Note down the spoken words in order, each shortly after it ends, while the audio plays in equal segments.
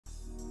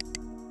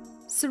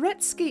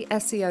Sorezki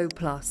SEO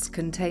Plus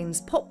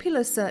contains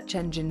popular search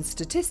engine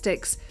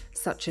statistics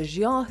such as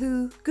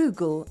Yahoo,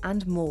 Google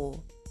and more.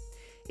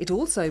 It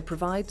also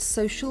provides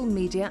social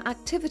media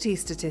activity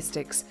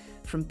statistics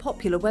from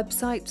popular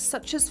websites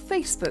such as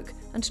Facebook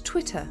and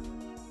Twitter.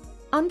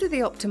 Under the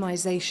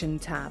Optimization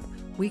tab,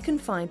 we can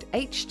find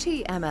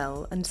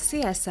HTML and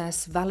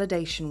CSS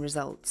validation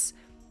results,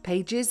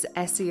 Page's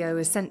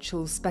SEO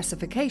essential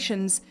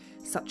specifications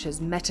such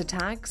as meta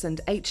tags and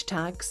H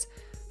tags,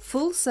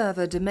 full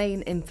server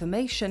domain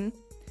information,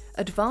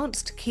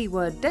 advanced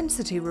keyword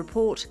density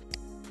report,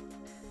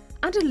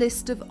 and a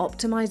list of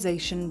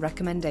optimization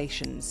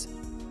recommendations.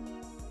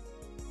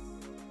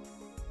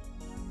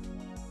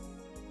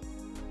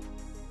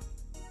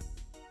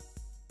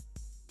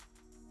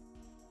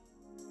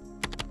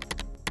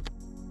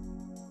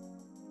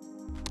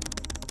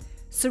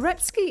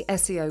 Sorezki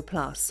SEO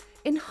Plus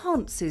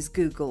enhances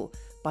Google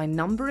by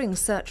numbering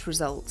search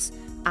results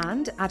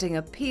and adding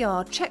a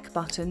PR check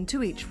button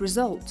to each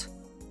result.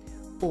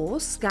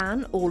 Or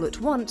scan all at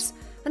once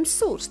and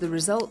sort the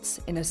results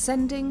in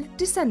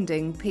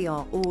ascending-descending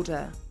PR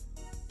order.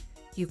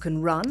 You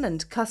can run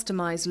and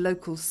customize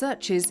local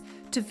searches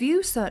to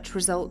view search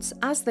results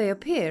as they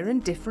appear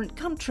in different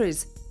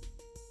countries.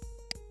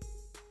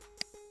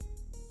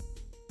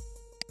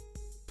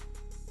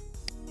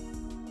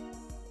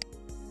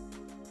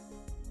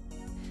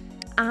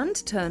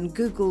 And turn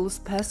Google's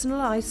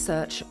personalized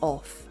search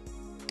off.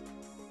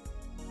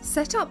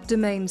 Set up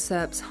Domain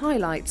SERP's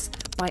highlights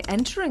by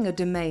entering a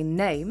domain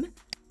name,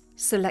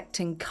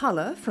 selecting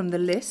color from the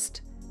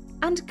list,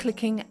 and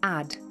clicking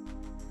Add.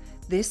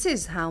 This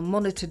is how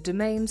monitored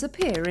domains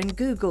appear in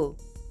Google.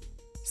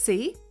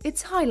 See,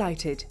 it's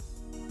highlighted.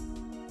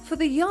 For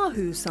the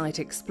Yahoo Site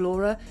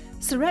Explorer,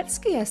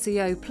 Sorezki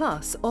SEO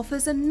Plus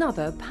offers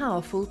another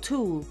powerful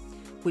tool,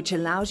 which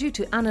allows you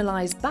to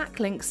analyze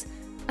backlinks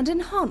and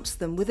enhance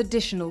them with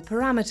additional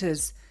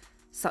parameters,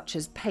 such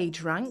as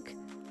page rank,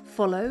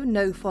 follow,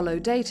 no-follow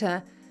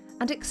data,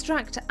 and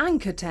extract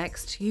anchor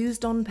text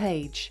used on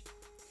page.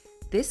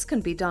 This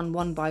can be done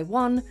one by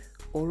one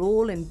or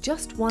all in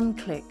just one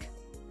click.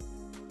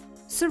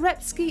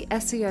 Sorezki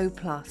SEO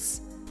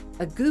Plus,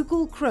 a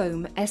Google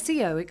Chrome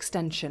SEO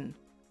extension.